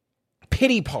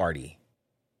pity party.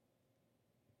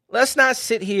 Let's not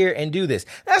sit here and do this.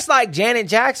 That's like Janet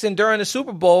Jackson during the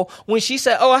Super Bowl when she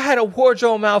said, oh, I had a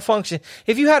wardrobe malfunction.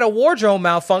 If you had a wardrobe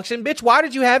malfunction, bitch, why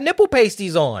did you have nipple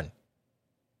pasties on?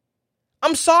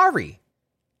 I'm sorry.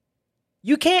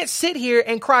 You can't sit here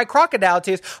and cry crocodile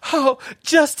tears. Oh,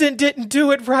 Justin didn't do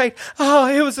it right. Oh,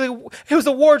 it was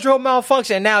a wardrobe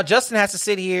malfunction. And now Justin has to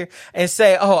sit here and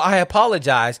say, oh, I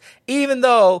apologize, even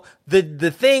though the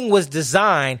thing was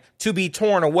designed to be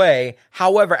torn away.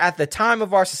 However, at the time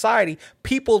of our society,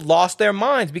 people lost their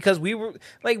minds because we were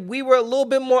a little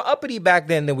bit more uppity back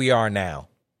then than we are now.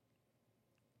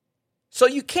 So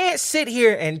you can't sit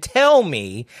here and tell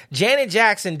me Janet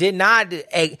Jackson did not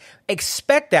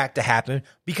expect that to happen,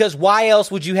 because why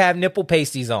else would you have nipple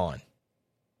pasties on?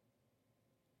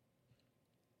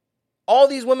 All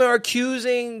these women are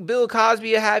accusing Bill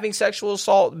Cosby of having sexual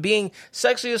assault, being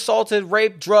sexually assaulted,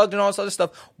 raped, drugged, and all this other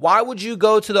stuff. Why would you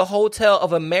go to the hotel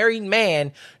of a married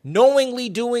man knowingly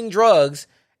doing drugs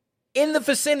in the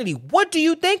vicinity? What do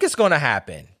you think is going to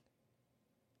happen?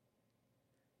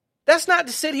 That's not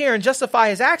to sit here and justify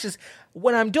his actions.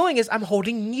 What I'm doing is I'm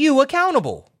holding you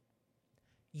accountable.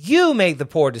 You made the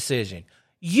poor decision.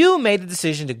 You made the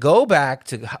decision to go back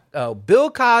to Bill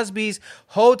Cosby's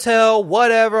hotel,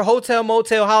 whatever, hotel,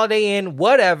 motel, Holiday Inn,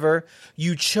 whatever.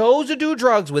 You chose to do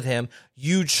drugs with him.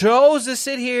 You chose to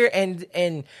sit here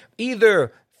and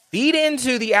either feed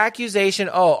into the accusation,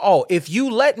 oh, if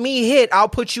you let me hit, I'll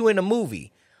put you in a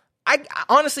movie. I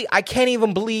honestly can't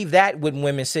even believe that when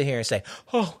women sit here and say,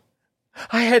 oh,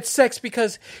 I had sex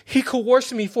because he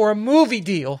coerced me for a movie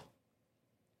deal.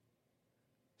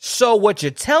 So what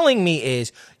you're telling me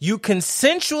is you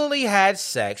consensually had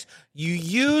sex. You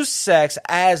used sex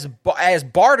as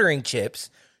bartering chips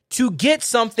to get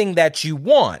something that you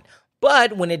want.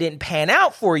 But when it didn't pan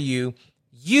out for you,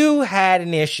 you had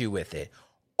an issue with it.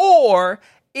 Or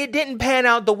it didn't pan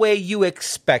out the way you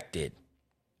expected,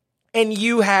 and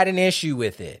you had an issue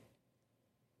with it.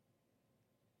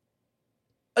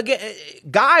 Again,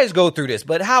 guys go through this,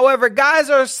 but however, guys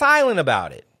are silent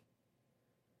about it.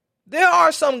 There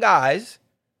are some guys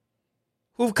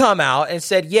who've come out and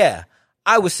said, yeah,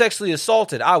 I was sexually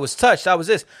assaulted. I was touched. I was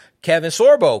this. Kevin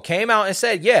Sorbo came out and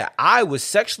said, yeah, I was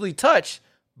sexually touched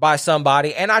by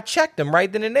somebody and I checked him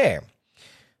right then and there.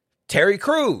 Terry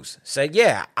Crews said,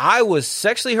 yeah, I was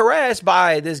sexually harassed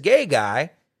by this gay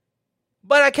guy,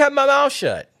 but I kept my mouth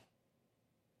shut.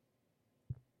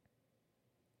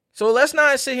 So let's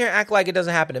not sit here and act like it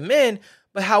doesn't happen to men.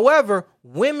 But however,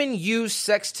 women use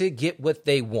sex to get what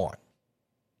they want.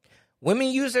 Women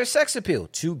use their sex appeal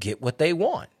to get what they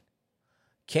want.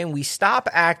 Can we stop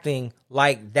acting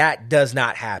like that does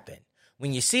not happen?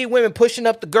 When you see women pushing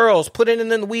up the girls, putting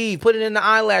it in the weave, putting it in the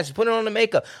eyelashes, putting it on the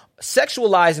makeup,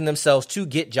 sexualizing themselves to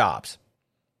get jobs.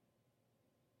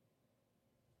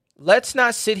 Let's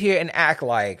not sit here and act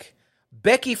like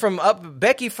Becky from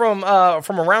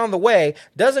around the way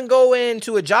doesn't go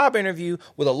into a job interview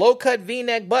with a low-cut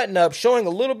V-neck button-up showing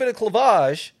a little bit of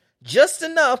cleavage, just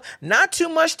enough, not too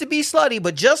much to be slutty,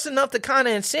 but just enough to kind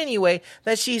of insinuate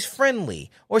that she's friendly,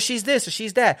 or she's this, or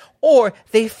she's that. Or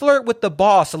they flirt with the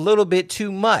boss a little bit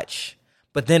too much.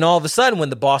 But then all of a sudden, when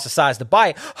the boss decides to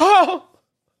bite,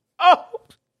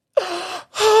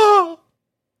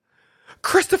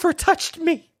 Christopher touched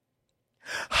me.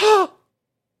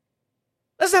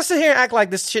 Let's not sit here and act like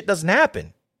this shit doesn't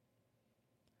happen.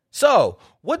 So,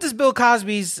 what does Bill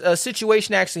Cosby's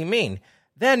situation actually mean?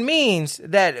 That means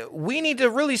that we need to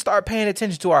really start paying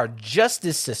attention to our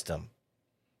justice system.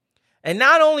 And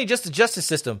not only just the justice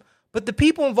system, but the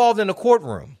people involved in the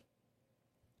courtroom.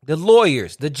 The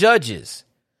lawyers, the judges.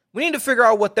 We need to figure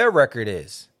out what their record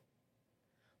is.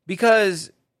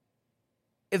 Because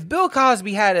if Bill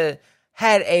Cosby had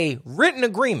a written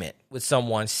agreement with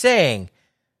someone saying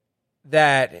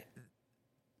that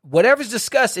whatever's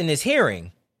discussed in this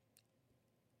hearing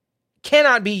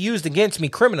cannot be used against me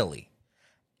criminally,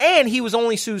 and he was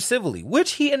only sued civilly,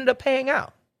 which he ended up paying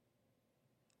out.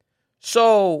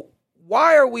 So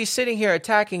why are we sitting here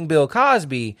attacking Bill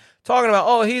Cosby, talking about,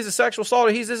 oh, he's a sexual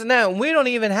assaulter, he's this and that, and we don't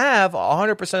even have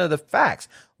 100% of the facts.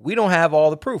 We don't have all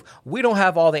the proof. We don't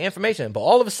have all the information. But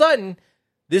all of a sudden,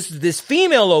 this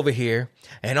female over here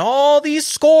and all these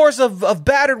scores of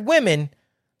battered women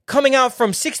coming out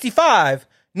from 65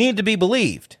 need to be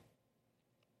believed.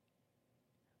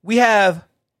 We have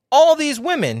all these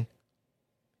women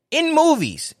in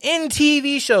movies, in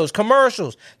TV shows,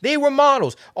 commercials. They were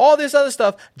models, all this other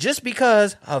stuff, just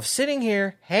because of sitting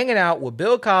here, hanging out with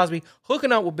Bill Cosby,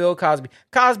 hooking up with Bill Cosby.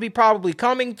 Cosby probably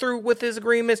coming through with his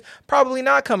agreements, probably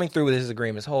not coming through with his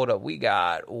agreements. Hold up, we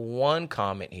got one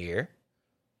comment here.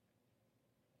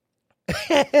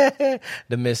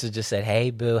 The missus just said,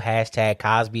 hey, boo, hashtag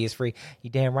Cosby is free. You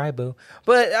damn right, boo.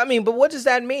 But what does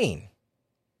that mean?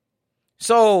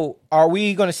 So are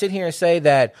we going to sit here and say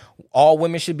that all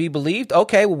women should be believed?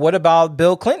 Okay, well, what about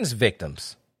Bill Clinton's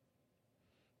victims?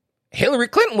 Hillary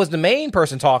Clinton was the main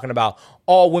person talking about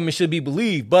all women should be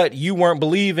believed, but you weren't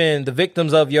believing the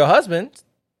victims of your husband.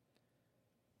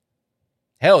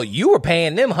 Hell, you were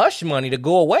paying them hush money to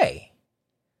go away.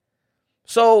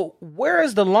 So where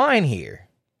is the line here?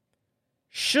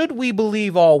 Should we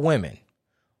believe all women?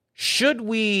 Should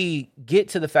we get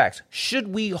to the facts? Should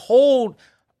we hold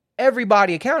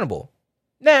everybody accountable?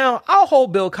 Now, I'll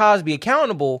hold Bill Cosby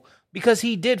accountable because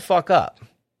he did fuck up.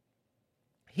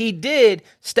 He did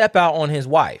step out on his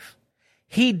wife.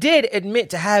 He did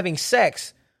admit to having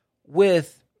sex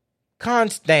with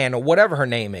Constant or whatever her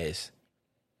name is.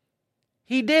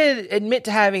 He did admit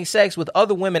to having sex with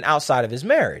other women outside of his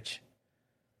marriage.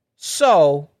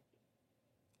 So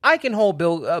I can hold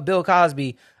Bill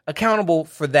Cosby accountable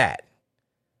for that.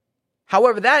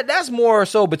 However, that's more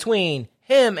so between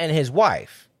him and his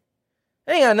wife.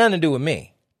 It ain't got nothing to do with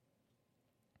me.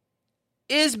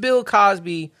 Is Bill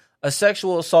Cosby a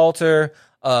sexual assaulter,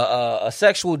 a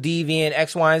sexual deviant,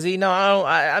 X, Y, and Z? No,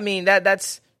 I don't.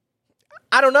 That's.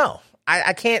 I don't know.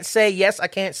 I can't say yes. I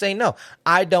can't say no.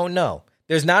 I don't know.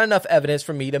 There's not enough evidence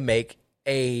for me to make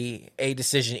a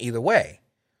decision either way.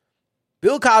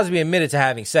 Bill Cosby admitted to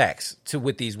having sex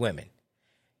with these women.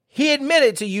 He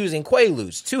admitted to using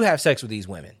Quaaludes to have sex with these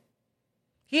women.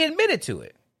 He admitted to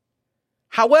it.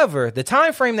 However, the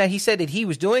time frame that he said that he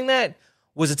was doing that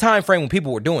was a time frame when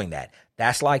people were doing that.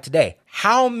 That's like today.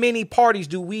 How many parties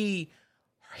do we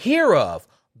hear of,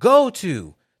 go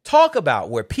to, talk about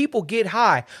where people get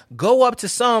high, go up to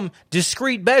some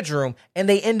discreet bedroom, and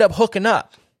they end up hooking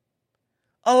up?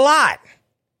 A lot.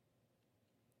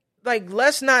 Like,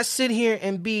 let's not sit here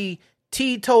and be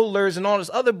teetotalers and all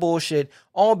this other bullshit,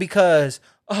 all because,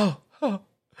 I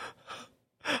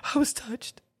was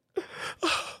touched.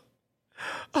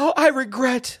 Oh, I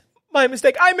regret my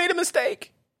mistake. I made a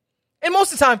mistake. And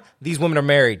most of the time, these women are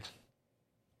married.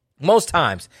 Most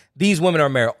times, these women are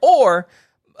married.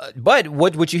 But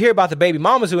what you hear about the baby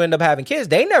mamas who end up having kids,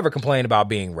 they never complain about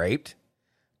being raped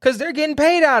because they're getting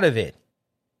paid out of it.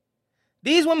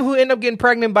 These women who end up getting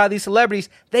pregnant by these celebrities,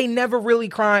 they never really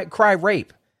cry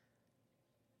rape.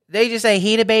 They just say,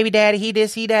 he the baby daddy, he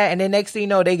this, he that. And then next thing you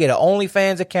know, they get an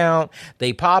OnlyFans account.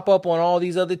 They pop up on all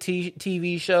these other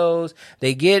TV shows.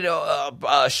 They get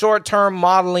a short-term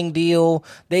modeling deal.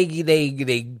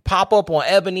 They pop up on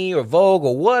Ebony or Vogue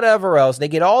or whatever else. They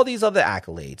get all these other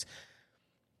accolades.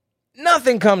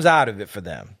 Nothing comes out of it for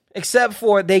them, except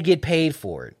for they get paid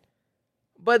for it.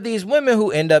 But these women who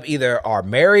end up either are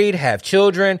married, have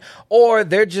children, or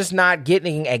they're just not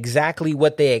getting exactly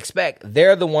what they expect,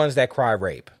 they're the ones that cry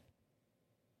rape.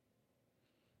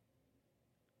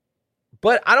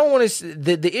 But I don't want to,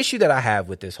 the issue that I have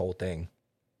with this whole thing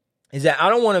is that I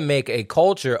don't want to make a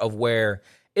culture of where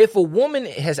if a woman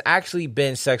has actually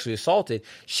been sexually assaulted,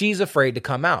 she's afraid to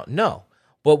come out. No.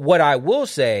 But what I will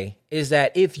say is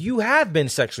that if you have been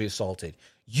sexually assaulted,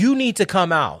 you need to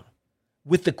come out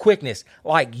with the quickness.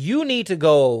 Like, you need to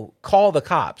go call the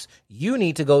cops. You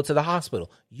need to go to the hospital.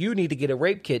 You need to get a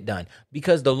rape kit done,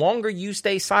 because the longer you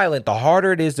stay silent, the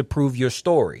harder it is to prove your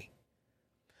story.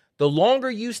 The longer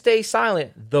you stay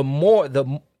silent, the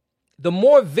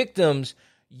more victims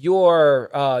your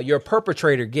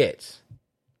perpetrator gets.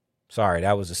 Sorry,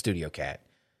 that was a studio cat.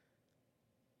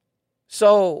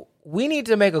 So we need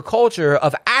to make a culture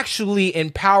of actually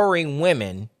empowering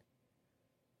women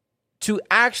to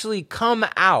actually come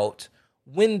out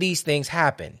when these things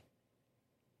happen.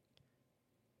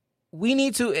 We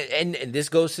need to, and this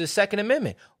goes to the Second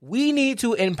Amendment, we need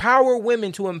to empower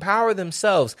women to empower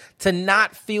themselves, to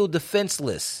not feel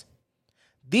defenseless.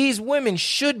 These women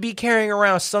should be carrying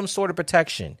around some sort of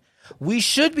protection. We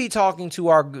should be talking to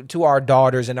our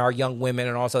daughters and our young women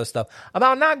and all sorts of stuff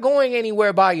about not going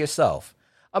anywhere by yourself,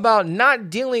 about not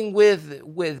dealing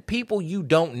with people you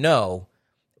don't know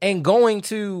and going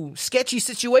to sketchy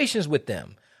situations with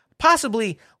them.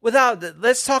 Possibly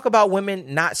let's talk about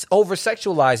women not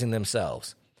over-sexualizing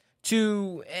themselves.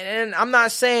 And I'm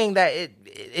not saying that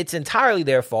it's entirely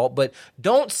their fault, but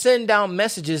don't send out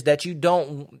messages that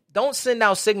don't send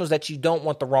out signals that you don't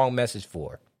want the wrong message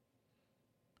for.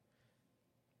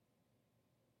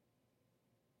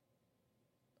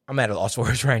 I'm at a loss for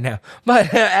words right now.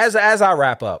 But as I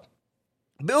wrap up,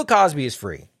 Bill Cosby is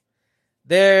free.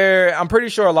 I'm pretty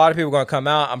sure a lot of people are going to come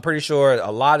out. I'm pretty sure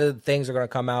a lot of things are going to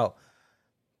come out.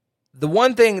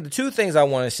 The two things I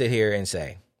want to sit here and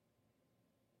say.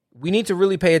 we need to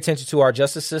really pay attention to our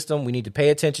justice system. We need to pay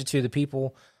attention to the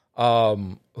people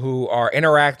who are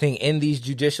interacting in these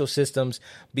judicial systems,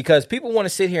 because people want to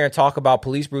sit here and talk about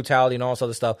police brutality and all this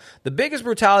other stuff. The biggest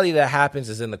brutality that happens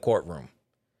is in the courtroom,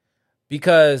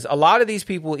 because a lot of these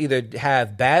people either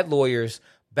have bad lawyers,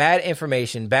 bad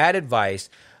information, bad advice,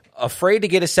 afraid to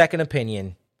get a second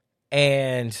opinion,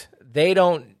 and they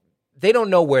don't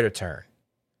know where to turn.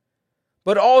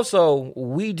 But also,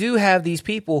 we do have these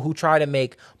people who try to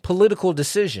make political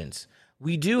decisions.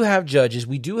 We do have judges,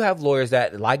 we do have lawyers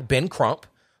that, like Ben Crump,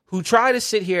 who try to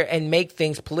sit here and make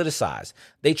things politicized.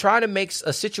 They try to make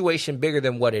a situation bigger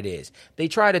than what it is. They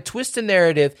try to twist the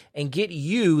narrative and get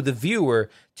you, the viewer,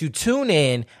 to tune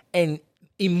in and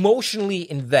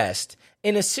emotionally invest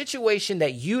in a situation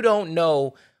that you don't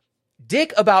know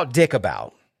dick about.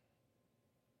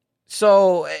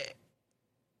 So,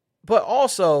 but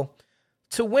also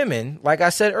to women, like I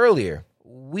said earlier,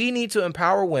 we need to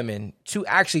empower women to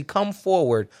actually come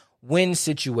forward when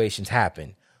situations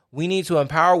happen. We need to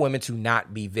empower women to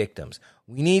not be victims.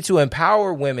 We need to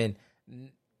empower women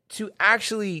to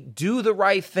actually do the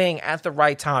right thing at the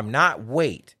right time, not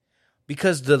wait.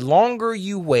 Because the longer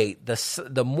you wait,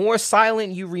 the more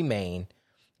silent you remain,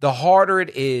 the harder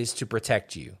it is to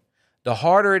protect you, the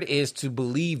harder it is to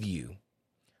believe you.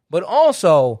 But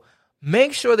also,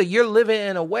 make sure that you're living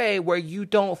in a way where you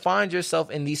don't find yourself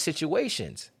in these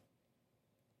situations.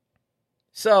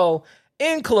 So,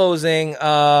 in closing,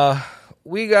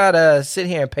 we got to sit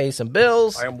here and pay some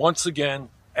bills. I am once again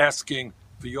asking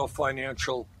for your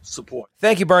financial support.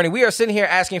 Thank you, Bernie. We are sitting here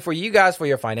asking for you guys for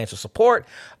your financial support.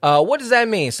 What does that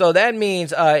mean? So that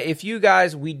means if you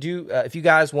guys feel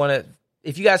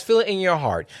it in your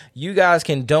heart, you guys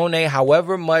can donate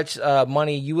however much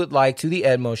money you would like to the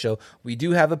Edmo Show. We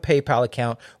do have a PayPal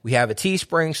account. We have a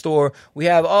Teespring store. We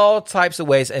have all types of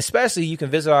ways. Especially, you can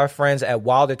visit our friends at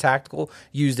Wilder Tactical.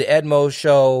 Use the Edmo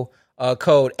Show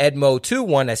code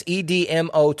EDMO21. That's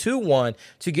EDMO21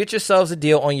 to get yourselves a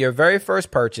deal on your very first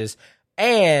purchase.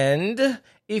 And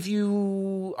if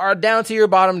you are down to your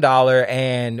bottom dollar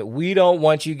and we don't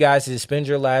want you guys to spend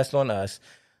your last on us,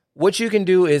 what you can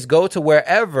do is go to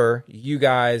wherever you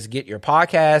guys get your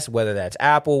podcast, whether that's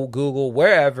Apple, Google,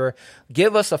 wherever.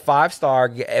 Give us a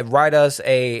 5-star, write us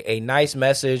a nice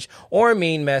message or a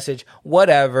mean message,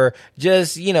 whatever.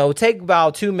 Just, take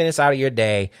about 2 minutes out of your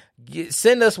day.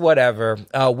 Send us whatever.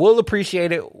 We'll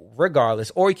appreciate it regardless.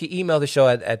 Or you can email the show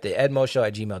at the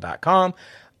edmoshow@gmail.com.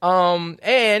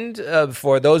 And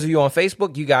for those of you on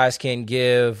Facebook, you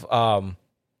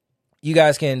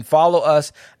guys can follow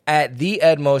us at the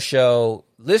Edmo Show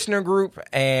listener group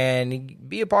and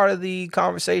be a part of the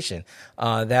conversation.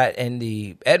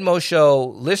 The Edmo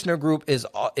Show listener group is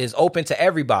open to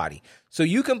everybody. So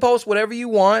you can post whatever you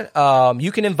want.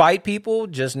 You can invite people.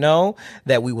 Just know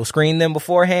that we will screen them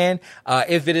beforehand.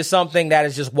 If it is something that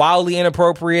is just wildly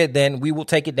inappropriate, then we will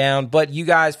take it down. But you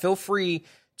guys feel free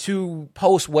to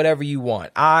post whatever you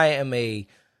want. I am a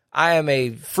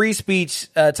free speech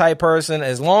type person.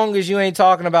 As long as you ain't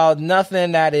talking about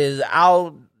nothing that is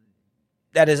out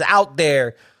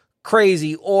there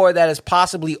crazy or that is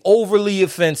possibly overly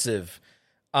offensive.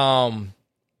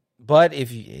 But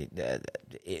if you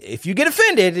get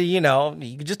offended, you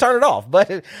can just turn it off.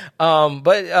 But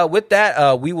with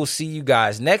that, we will see you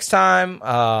guys next time.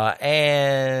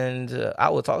 And I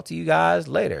will talk to you guys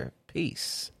later.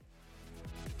 Peace.